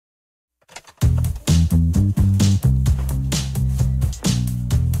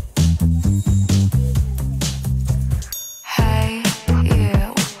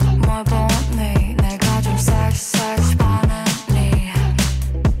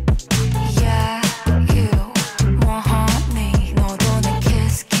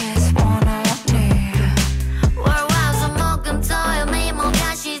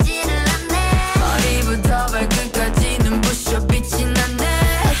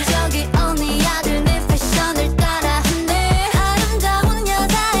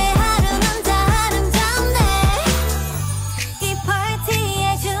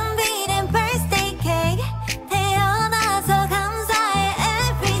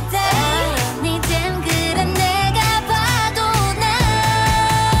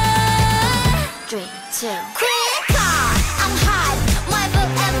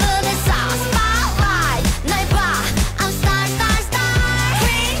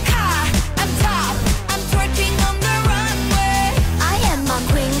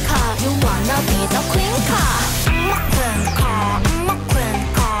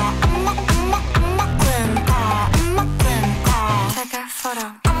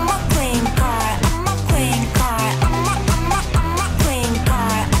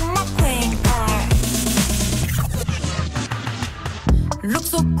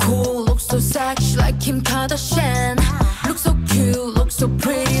Kardashian. Look so cute, look so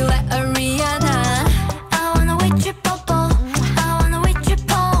pretty like Ariana. I wanna wait you 뽀뽀, I wanna wait you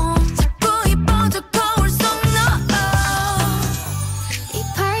뽕. 자꾸 이뻐져 거울 속 너. 이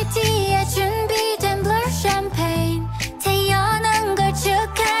파티에 준비된 blur champagne. 태어난 걸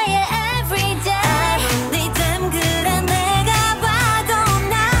축하해 everyday. 네 땀그래 내가 봐도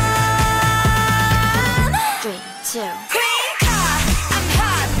난 3, 2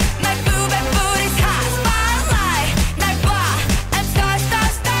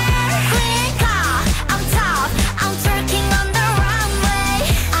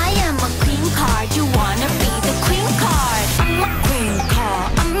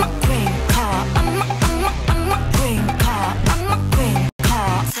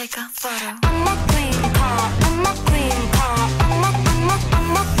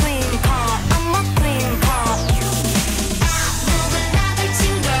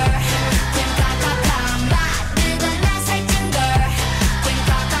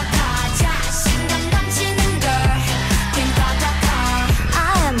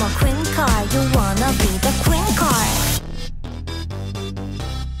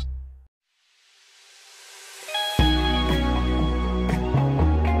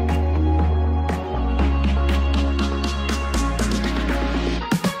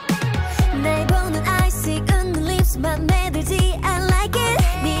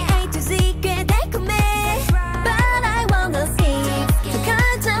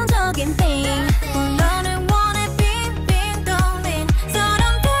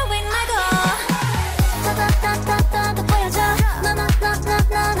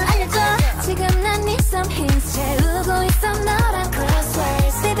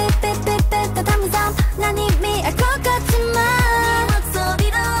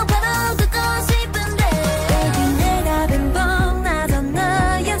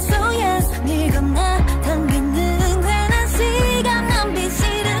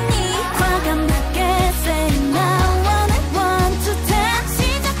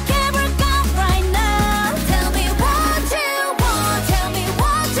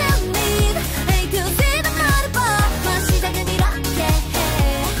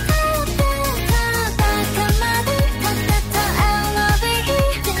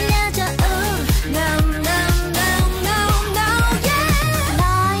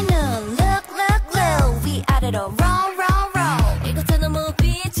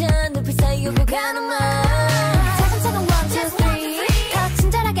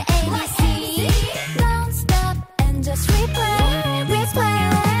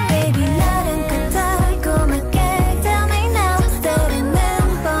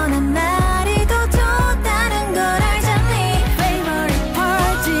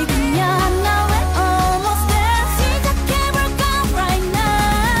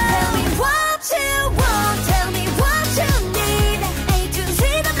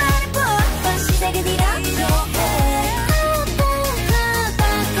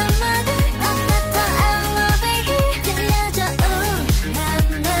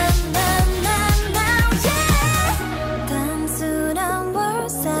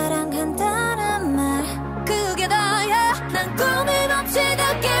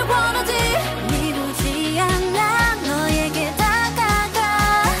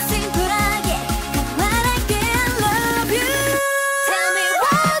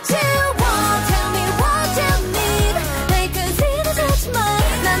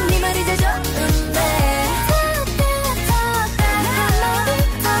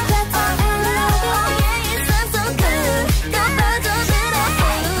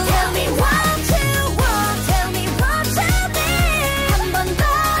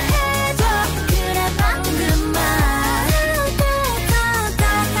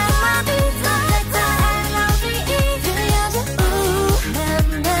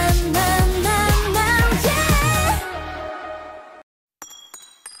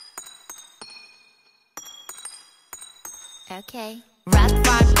 Okay. Red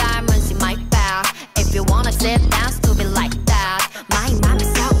 5 diamonds in my bag. If you wanna sit down, stupid like that. My mom is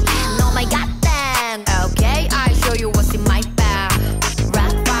so bad. Oh my god, damn. Okay, I show you what's in my bag.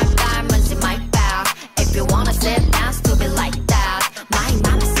 Red 5 diamonds in my bag. If you wanna sit down, stupid like that. My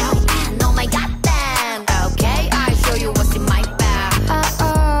mom is so bad. Oh my god, damn. Okay, I show you what's in my bag.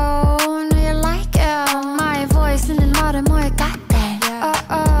 Oh, do you like it? My voice in the 말을 뭐에 같대.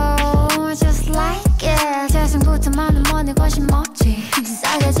 Oh, just like it. 세상부터만은 뭐는 것이 멋지.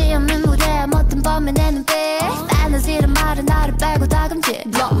 싸가지 없는 무대에 못된 범의 내 눈빛. Fantasy란 말은 나를 빼고 다금지.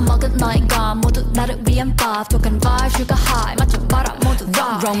 먹은 너희가 모두 나를 위한 밥. 독한 vibe, sugar high 맞춰봐라 모두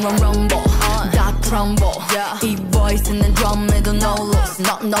다. Wrong, wrong, wrong, 다 crumble. 이 boy 베이스는 드럼에도 no loss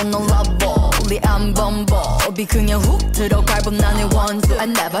no love 우리 안 범법이 그냥 훅 들어갈 법 나의 원수 I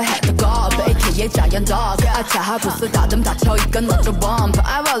never had the gulp AKA giant dog 아차 부스 다듬 닫혀있건 어쩔 bump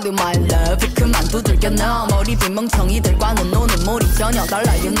I value my love 그만 두들겨 너 머리 빈 멍청이들과는 노는 물이 전혀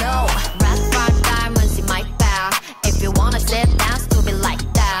달라 you know Red bar diamonds in my bag If you wanna sit down stupid like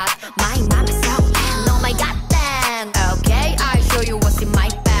that My mom is so no my god damn Okay I'll show you what's in my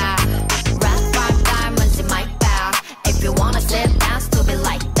bag Red bar diamonds in my bag If you wanna sit down stupid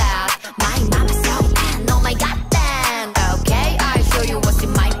like that My mom is so no my god damn Okay I'll show you what's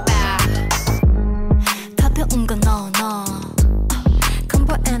in my bag 가벼운 건 no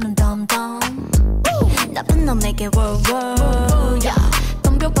combo에는 덤덤 나쁜 놈에게 world yeah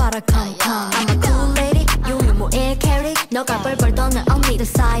덤벼봐라 come I'm a cool lady you 뭐 1캐리 너가 벌벌 떠는 언니 the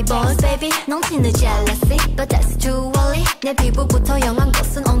cyborg baby 넘치는 jealousy but that's too early 내 피부부터 영한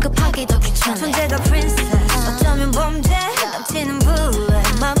것은 언급하기도 귀찮아 존재가 princess 어쩌면 범죄 넘치는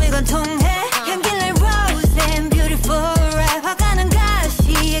bullet 마음을 관통해 향기를 like rose and beautiful red 화가 난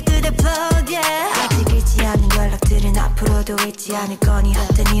가시에 그대 plug yeah 아직 잊지 않은 연락들은 앞으로도 잊지 않을 거니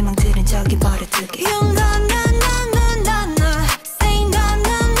헛된 희망들은 저기 버려두게 You know say no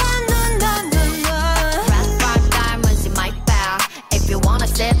Red bar diamonds in my bag If you wanna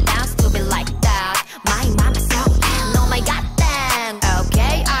sit down stupid like that My mom is so no my god damn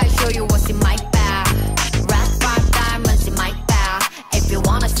Okay I'll show you what's in my bag Red bar diamonds in my bag If you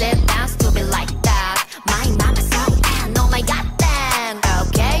wanna sit down stupid like that My mom is so no my god damn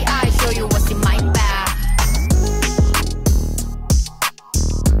Okay I'll show you what's in my bag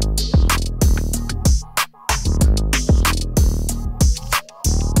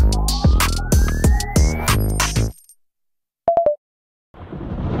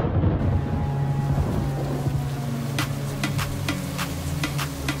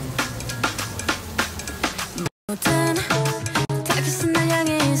모든 타깃은 날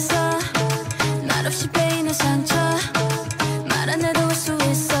향해 있어 말없이 베이는 상처 말 안 해도 알 수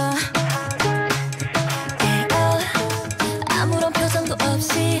있어 yeah. 아무런 표정도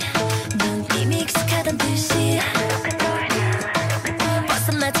없이 넌 이미 익숙하단 듯이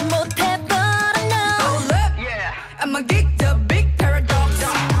벗어나지 못해 but I know Hold up, yeah. I'm a geek, the big paradox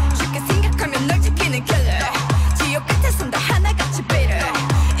쉽게 생각하면 널 지키는 killer 지옥 끝에 선다 하나같이 bitter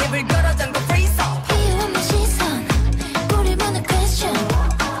입을 걸어 잠궈 freeze off 이유 없는 시선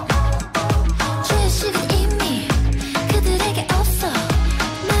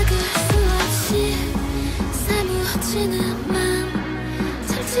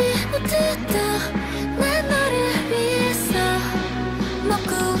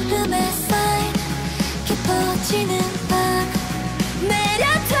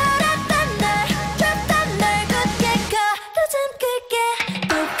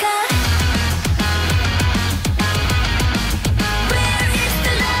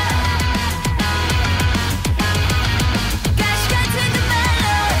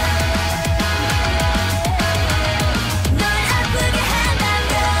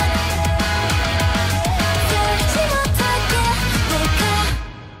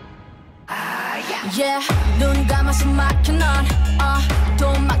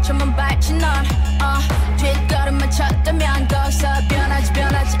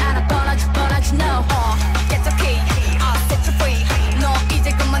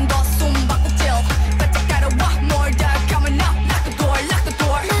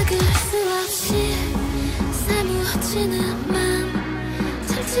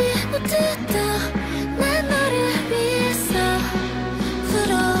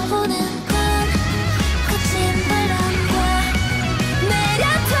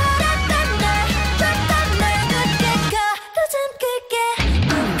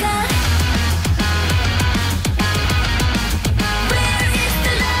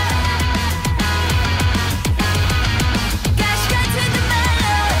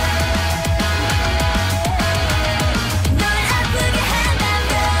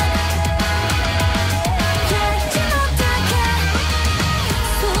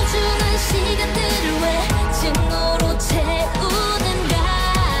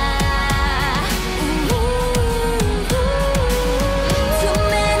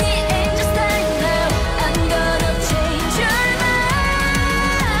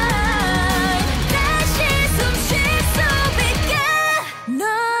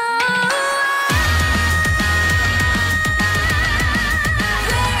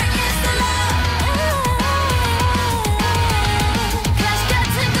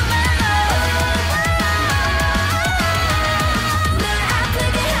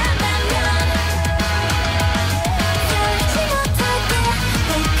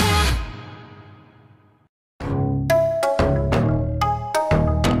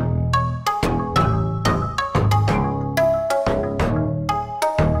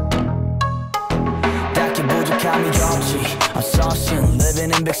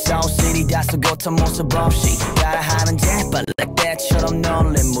완벽성 시리 다소곳한 모습 없이 따라하는 제발 like that처럼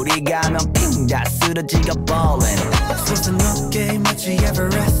놀림 물이 가면 핑 다 쓰러지가 ballin' 솟은 어깨 마치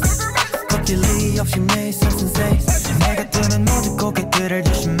에버레스트 걷길리 없이 매일 선센세 내가 뜨는 모든 고객들을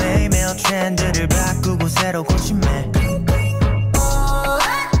조심해 매일 트렌드를 바꾸고 새로 고침해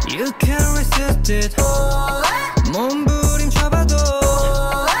You can't resist it 몸부림쳐봐도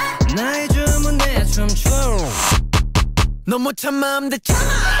나의 주문에 춤춰 너 못 참아 I'm the 참아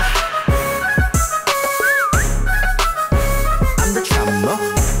I'm the 참아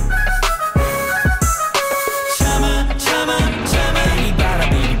참아 참아 참아 비리바라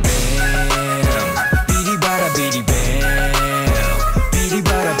비리뱀 비리바라 비리뱀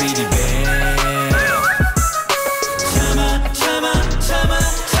비리바라 비리뱀 참아 참아 참아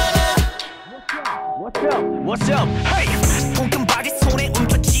참아 What's up? What's up? Hey! 붕뜬 바지 손에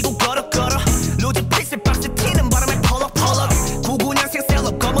움켜쥐고 걸어 걸어 로즈 픽셀 박스 튀는 바람에 펄럭펄럭 99년생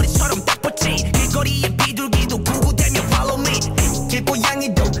셀럽 거머리처럼 딱 붙지 길거리에 비둘기도 구구대며 follow me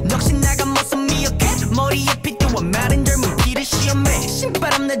길고양이도 넋이 나간 모습 미역해 머리에 핏대와 마른 젊은 피를 시험해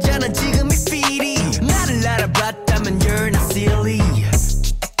신바람 나잖아 지금 이 필이 나를 알아봤다면 you're not silly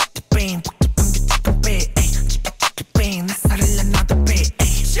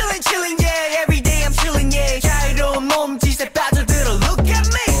Chillin' chillin' yeah every day I'm chillin' yeah 자유로운 몸짓에 빠져들어 look at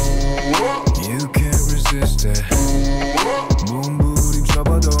me You can't resist it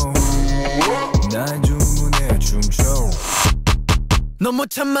몸부림쳐봐도 날 주문해 춤춰 너 못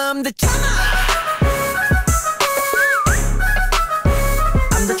참아 I'm the 참아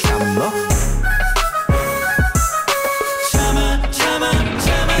I'm the 참아 참아 참아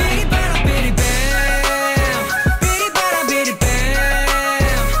참아 비리바라 비리뱀 비리바라 비리뱀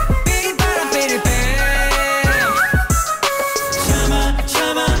비리바라 비리뱀 참아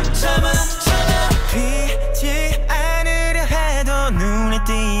참아 참아 참아 피지 않으려 해도 눈에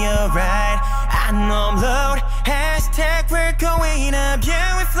띄어 right I know I'm loud Hashtag we're going up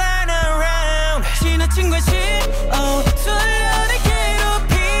yeah we flying around 지나친 관심 돌려 내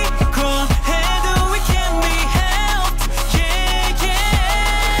괴롭히고 해도 we can be helped yeah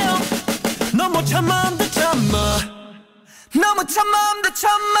yeah 너 못 참아 I'm the 참아 너 못 참아 I'm the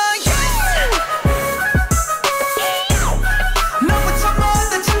참아 yeah 너 못 참아 I'm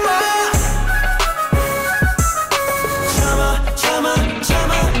the 참아 참아 참아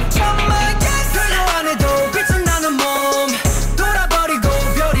참아 참아 yes 별거 안 해도 빛이 나는 몸 돌아버리고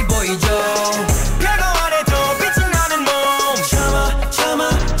별이 보이죠 별거 안 해도 빛이 나는 몸 참아 참아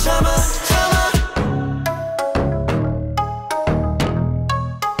참아 참아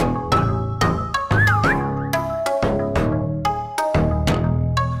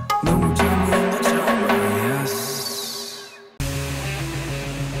너무 재미있는 참아 yes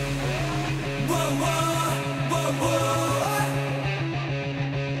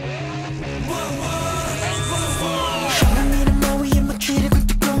난 이런 말 위에 막 기르고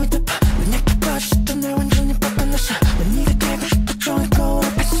뜨거운 덮어 넌 약해 빠졌어 날 완전히 뻗어놨어 난 네가 되고 싶어 종일 거울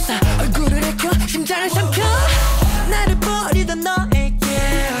앞에 서 얼굴을 해켜 심장을 삼켜 나를 버리던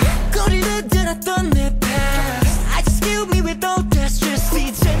너에게 꼬리를 들었던 내 past I just kill me with all that stress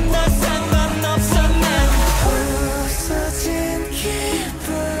이제 난 상관없어 난 부서진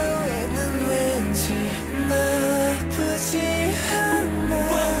기분에는 왠지 나쁘지 않아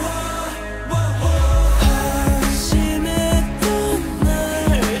한심했던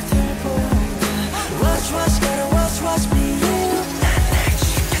날 들보다 Watch gotta watch me 난날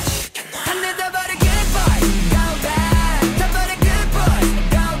죽여 안 내다 버린 good boys go back 다 버린 good boys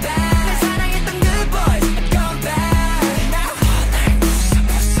go back 날 사랑했던 good boys go back 날 부숴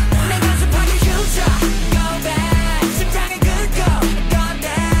내 가슴 파괴 휴자 go back 심장에 good go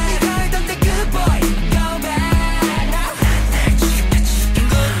back 네가 알던 내 good boys go back 난날 죽여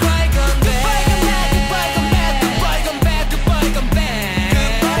goodbye come back goodbye come back goodbye come back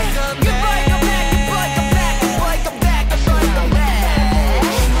goodbye come back goodbye come back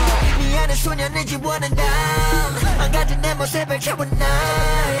미안해 소년의 지원은 난안 가진 내 모습을 채워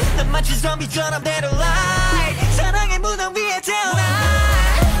난 마치 좀비처럼 대로 light 사랑의 무덤 위에 태어나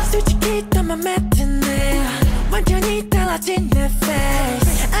솔직히 더 맘에 드네 완전히 달라진 내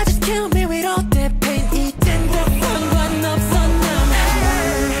face I just kill me with all that pain 이젠 더 상관없어 난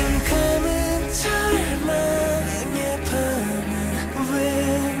감은 절망의 밤은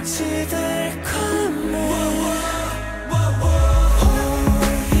왠지 달콤해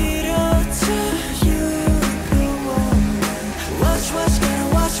오히려 더 유쾌한 Watch gotta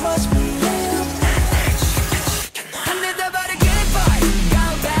watch me 난날 죽여 안 내다 버린 good boys go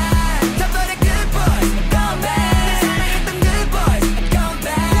back 다 버린 good boys go back 내 사랑했던 good boys go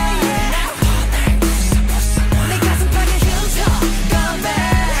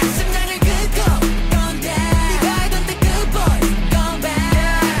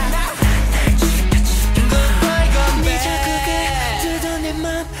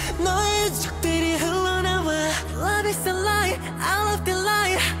너의 적들이 흘러나와. Love is a lie, I love the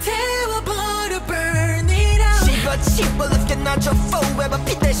lie. 태워버려, burn it out. 씹어lep게 놔줘 forever.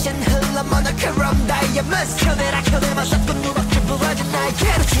 피 대신 흘러 모노크롬 다이아몬드. 켜내만 섞고 누밖에 부러진 나의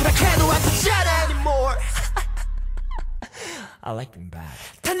개로 추락해도 안 되잖아 anymore. I like them bad.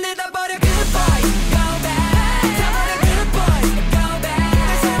 다 내다버려 good boy, go back. 다 버려 good boy, go back.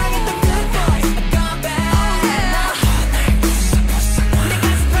 날 사랑했던 good boy, go back. 내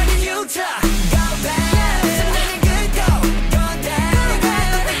가슴 펴진 유타, go back. 선생님 good go, go down.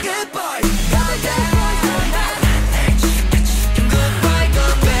 내 good boy, go down. Good boy,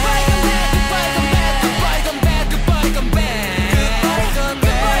 come back. Good boy, come back. Good boy, come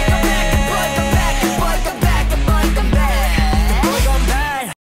back. Good boy, come back. Good boy, come back. Good boy, come back. Good boy, come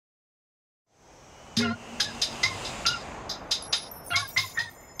back.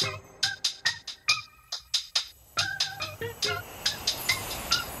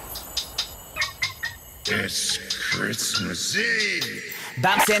 It's Christmas Eve.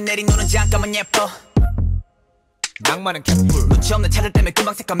 밤새 내린 눈은 잠깐만 예뻐. 낭만은 개뿔. 눈치 없는 차를 때문에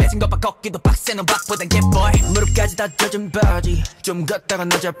금방 새까매진 것봐. 걷기도 빡세는 밥보단 개보이. 무릎까지 다 젖은 바지 좀 걷다가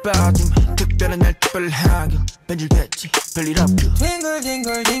낮아 빠짐. 특별한 날 특별하게 변질됐지 별일 없고.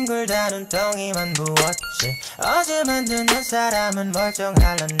 뒹굴뒹굴 다 눈덩이만 부었지. 어제 만드는 사람은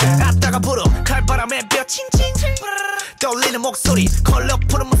멀쩡할란다. 앞다가 불어 칼바람에 벼 칭칭칭 떠올리는 목소리.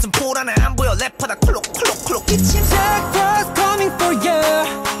 컬러풀은 무슨 불안해 안 보여. 래퍼다 콜록콜록콜록 기침. Jackpot's coming for you.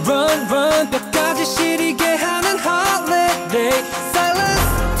 Run run 뼈까지 시리게 하는 holiday. Silence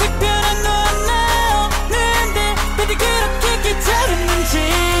특별한 넌 나였는데 바디 그렇게 기다렸는지.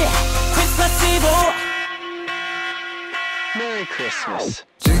 Christmas Eve. Merry Christmas.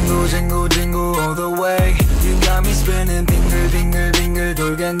 Jingle jingle jingle all the way. You got me spinning 빙글빙글빙글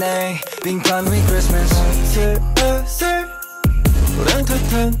돌겠네. 빙판위 Christmas. 슬슬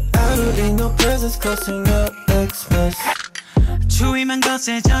우렁탕탕 하루리 no presents costing no Xmas. 추위만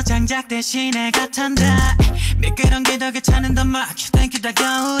거세져 장작 대신에 같한다. 미끄럼 기덕에 차는 더 막 땡큐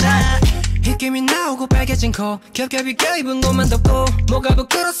다가오라. 힉김이 나오고 빨개진 코 겹겹이 껴입은 옷만 덮고 뭐가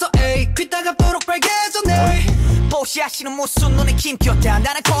부끄러서 에이 귀따가 보록 빨개졌네. 뽀시아씨는 무슨 눈에 김겼다.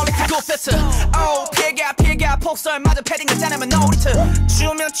 나는 퀄리티 굿패스. 피해가 폭설마저 패딩을 짜내면 놀이트.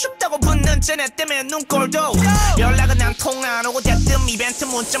 추우면 춥다고 붙는 쟤네 때문에 눈꼴도. 연락은 안 통화 안 오고 대뜸 이벤트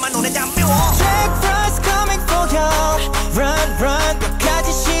문자만 눈에 담벼. Jack Frost coming for you. Run run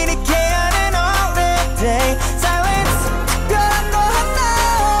뼈까지 시리게 하는 holiday. Silence 특별한 너 하나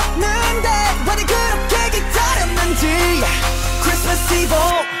없는데 바디 그렇게 기다렸는지. Christmas Eve.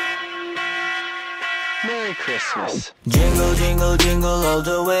 Merry Christmas. Jingle jingle jingle all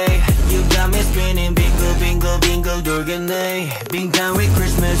the way. You got me spinning bingle bingle bingle 돌겠네. 빙판 with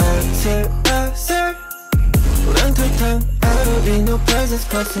Christmas. 슬슬 우렁탕탕 하루리 no presents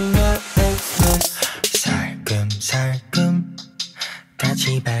costing no Xmas. 살금살금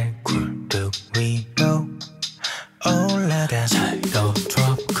같이 발굴뚝 위로 올라가. 살도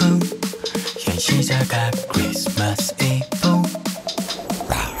트로크 현시자가 Christmas Eve.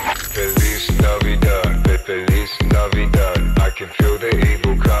 Feliz Navidad, Feliz Navidad. I can feel the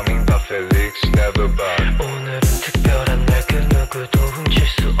evil coming, but Felix never bad. 오늘은 특별한 날 그 누구도 훔칠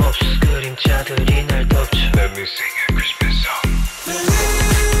수 없어. 그림자들이 날 덮쳐. Let me sing a Christmas song.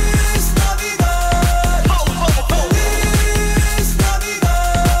 Feliz Navidad. Ho ho ho. Feliz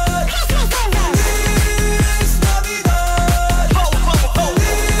Navidad. Feliz Navidad. Ho ho ho.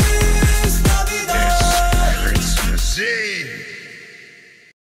 Feliz Navidad. It's Christmas Eve.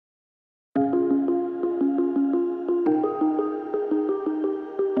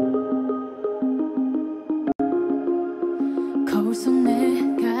 거울 속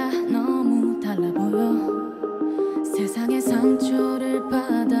내가 너무 달라 보여. 세상의 상처를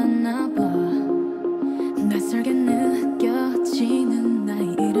받았나 봐. 낯설게 느껴지는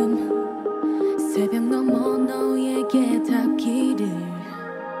나의 이름. 새벽 넘어 너에게 닿기를.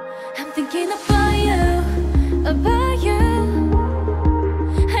 I'm thinking about you, about you.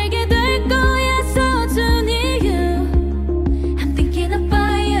 알게 될 거야 서툰 이유. I'm thinking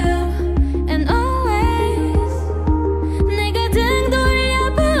about you and always. 내가 등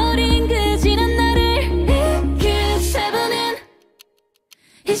돌려버린 그 지난 날을 이끌어보는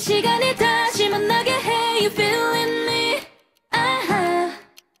이 시간이 다시 만나게 해. You feeling me?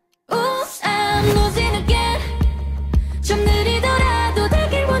 Ooh, I'm losing again. 좀 느리더라도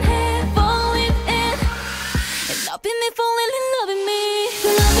되길 원해. Falling in, loving me, falling in, loving me,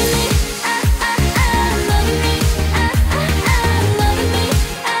 loving me. Loving me, loving me.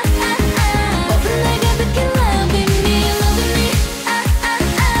 모든 날 가득히 loving me, loving me,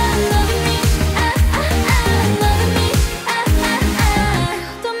 loving me, loving me.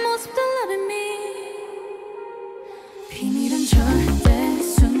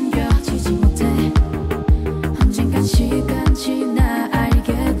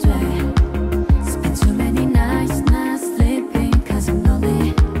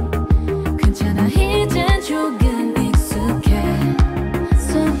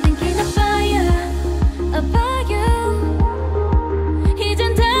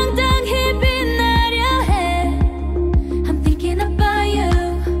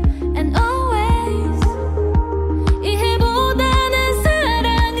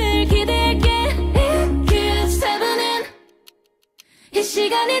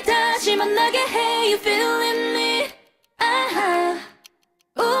 만나게 해. You feeling me?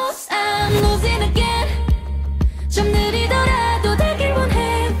 Oops, I'm losing again. 좀 느리더라도 되길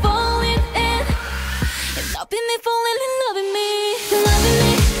원해. Falling in, loving me, falling in, loving me, loving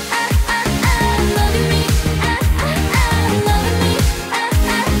me. Loving me, loving me.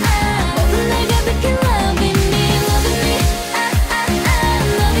 모든 내가 느낀 loving me, loving me,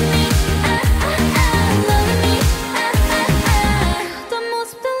 loving me, loving me. 어떤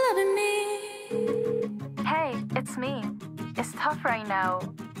모습도 loving me. Hey, it's me. It's tough right now,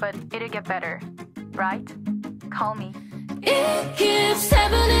 but it'll get better, right? Call me. It keeps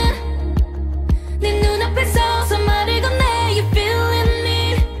happening. 네 눈앞에 서서 말을 건네. You feeling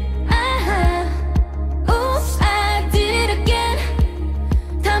me? Oops, I did it again.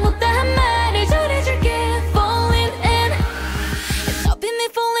 다 못다한 말을 전해줄게. Falling in, loving me,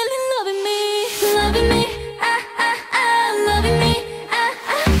 falling in, loving me, loving me. Loving me,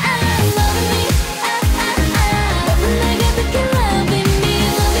 loving me. 모든 내가 느낀 loving me,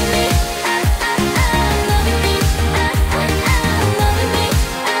 loving me, loving me, loving me.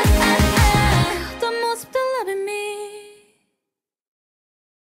 어떤 모습도 loving me.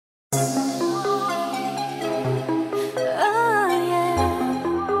 Oh yeah,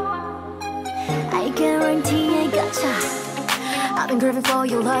 I guarantee I gotcha. I've been craving for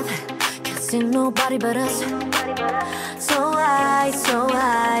your love. Can't see nobody but us. So I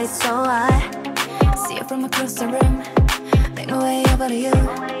see you from across the room. Make my way over to you.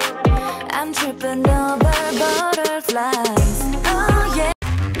 I'm tripping over butterflies. Oh yeah.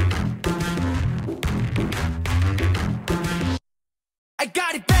 I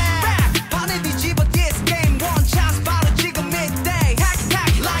got it back. 판을 뒤집어 this game. One chance 바로 지금 midday.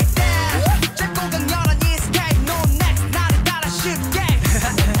 Hack like that. 짧고 강렬한 이 escape. No next 나를 따라 쉽게.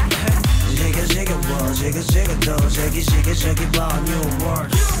 지겨지겨워 지겨지겨도 지기지기지기 봐 new world.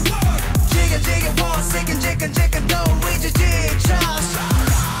 지겨지겨워 지끈지끈지끈도 잊지 just.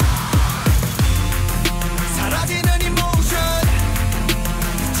 사라지는 emotion.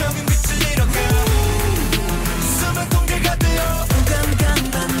 적은 빛을 잃어가. 숨은 공기가 되어.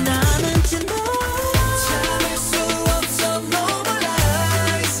 나는 진도 참을 수 없어 no more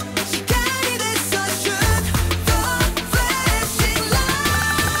lies. 시간이 됐어 shoot the flashing light.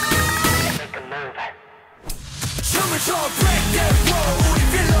 춤을 춰 break that wall. 우리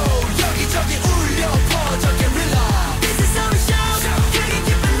pillow 여기저기 울려 퍼져 guerrilla. This is how we shout. Can you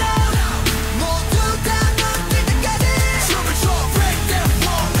keep it loud? 모두 다 눈뜰 때까지 춤을 춰 break that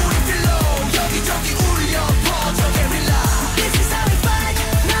wall. 우리 pillow 여기저기 울려 퍼져 guerrilla. This is how we fight.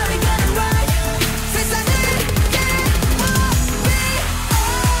 Now we got it right. 세상을 깨워 we are.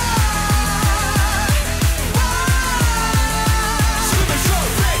 춤을 춰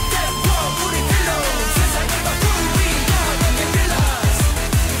break that wall. 우리 pillow 세상을 바꿀 we are the guerrillas.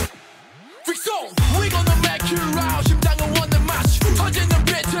 Freak song, we gonna make you loud. 심장은 원을 마시 터지는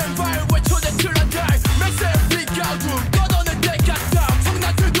비트 and fire 외쳐내 트란다이. Make them big out room 걷어낼 때까지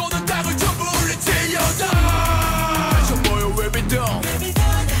성난들 도는 땅을 전부 울리치려다. 저 모여 we be done.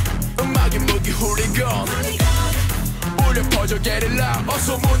 음악이 무기 훌리건 울려 퍼져 get it loud.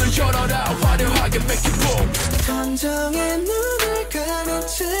 어서 문을 열어라 화려하게 make it boom. 감정에 눈을 감은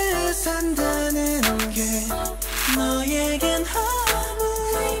채 산다는 게 너에겐 아무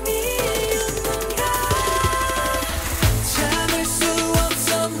의미 없는가. 참을 수 없어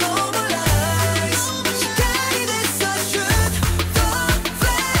no more lies. 시간이 됐어 shoot the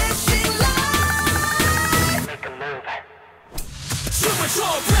flashing light. 춤을 춰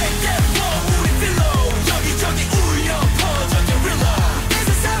break that wall. 우리 pillow 여기저기 울려 퍼져 guerrilla. This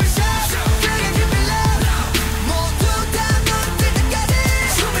is how we shout. Can you keep it loud? 모두 다 눈뜰 때까지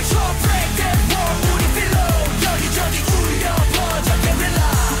춤을 춰 break that wall. 우리 pillow 여기저기 울려 퍼져 guerrilla.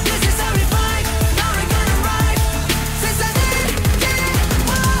 This is how we fight.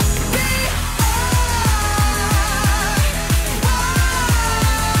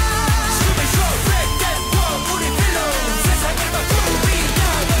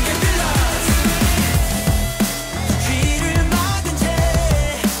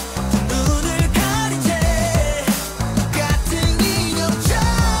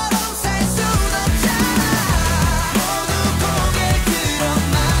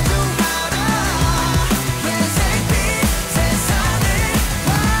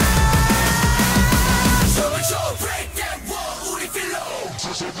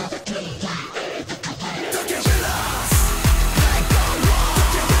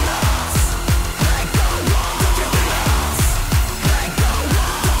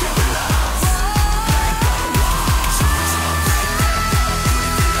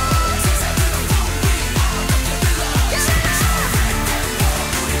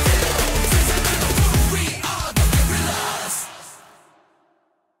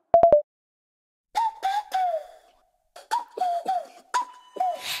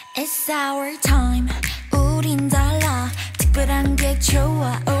 It's our time 우린 달라 특별한 게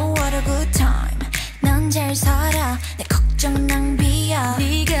좋아 Oh what a good time 넌 잘 살아 내 걱정 낭비야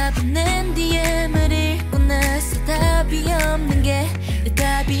네가 보낸 DM을 읽고 나서 답이 없는 게 내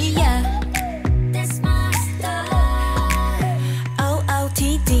답이야 That's my style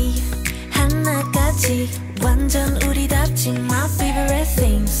OOTD 하나까지 완전 우리답지 My favorite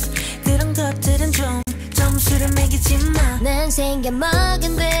things 그런 것들은 좀 점수를 매기지 마 난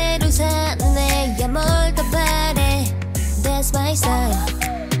생겨먹은 대로 사네야 뭘 더 바래 That's my style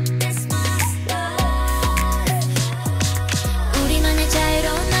우리만의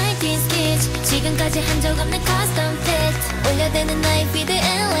자유로운 90s kids 지금까지 한 적 없는 custom fit 올려대는 나의 feed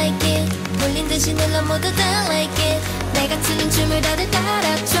and like it 몰린 듯이 눌러 모두 다 like it 내가 트는 춤을 다들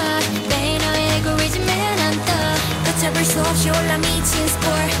따라춰 매일 너의 알고리즘에 난 떠 걷잡을 수 없이 올라 미친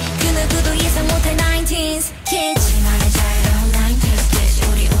score 그 누구도 예상 못할 90s kids 우리만의 자유로운 90s kids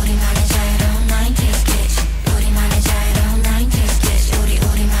우리만의 자유로운 90s kids 우리만의 자유로운 90s kids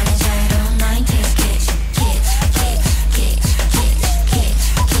우리만의 자유로운 90s kids kids kids kids kids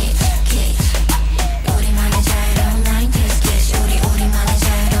kids kids 우리만의 자유로운 90s kids 우리만의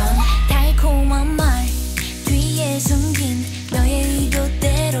자유로운 달콤한 말 뒤에 숨긴 너의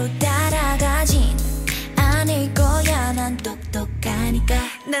의도대로 따라가진 않을 거야 난 똑똑하니까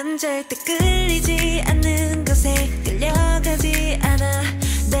난 절대 끌리지 않는 것에 끌려가지 않아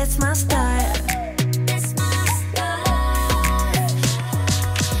That's my style That's my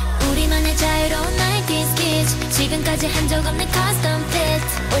style 우리만의 자유로운 90s kids 지금까지 한 적 없는 custom fit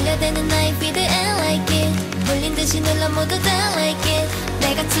올려대는 나의 feed and like it 몰린 듯이 눌러 모두 다 like it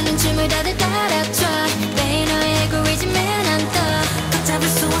내가 트는 춤을 다들 따라춰 매일 너의 알고리즘에 난 떠 걷잡을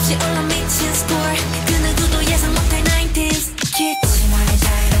수 없이 올라 미친 score 그 누구도 예상 못할 90s kids 우리만의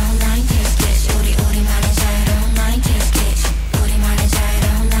자유로운 90s kids 우리만의 자유로운 90s kids 우리만의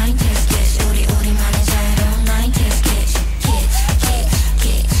자유로운 90s kids 우리만의 자유로운 90s kids kids kids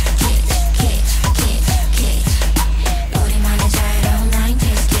kids kids kids kids 우리만의 자유로운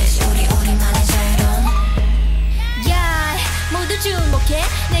 90s kids 우리만의 자유로운 Yeah 모두 주목해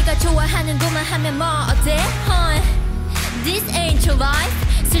내가 좋아하는 것만 하면 뭐 어때 This ain't your life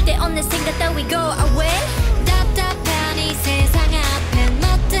쓸데없는 생각 따위 go away 답답한 이 세상 앞에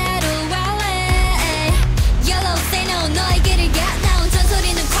멋대로 wallet Yellow say no 너의 길을 가 나온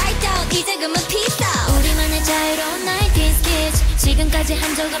전소리는 quiet down 이제 그만 peace out 우리만의 자유로운 90s kids 지금까지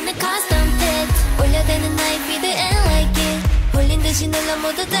한 적 없는 custom fit 올려대는 나의 feed and like it 홀린 듯이 눌러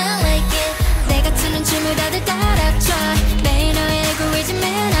모두 다 like it 내가 트는 춤을 다들 따라춰 매일 너의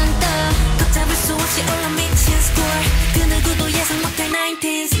알고리즘에 난 떠 걷잡을 수 없이 올라 미친 score 그 누구도 예상 못할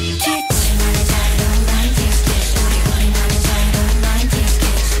 90s kids 우리만의 자유로운 90s kids 우리만의 자유로운 90s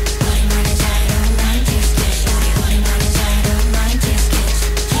kids 우리만의 자유로운 90s kids 우리만의 자유로운 90s kids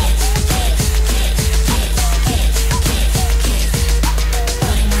kids kids kids kids kids kids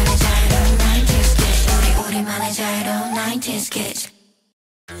우리만의 자유로운 90s kids 우리만의 자유로운 90s kids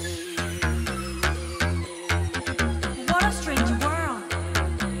What a strange world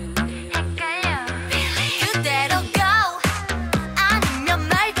헷갈려 그대로 go 아니면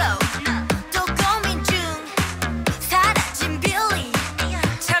말고 또 고민 중 사라진 빌리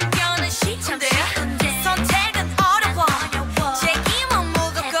참견은 시간대 선택은 어려워 책임은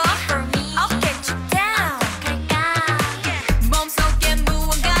무겁고 어깨 쭉 down 몸속에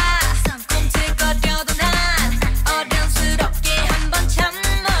무언가 꿈틀거려도 난 어련스럽게 한번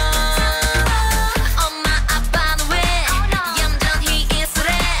참아 엄마 아빠는 왜 얌전히 있으래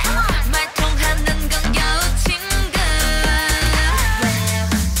말통하는 건 겨우 친구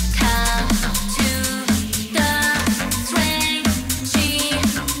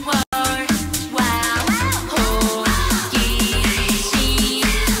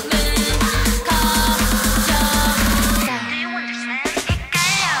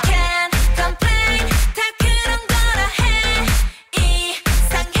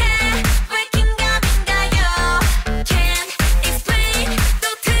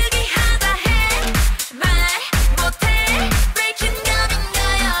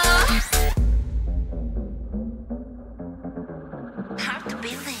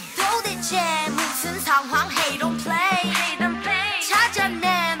도대체 무슨 상황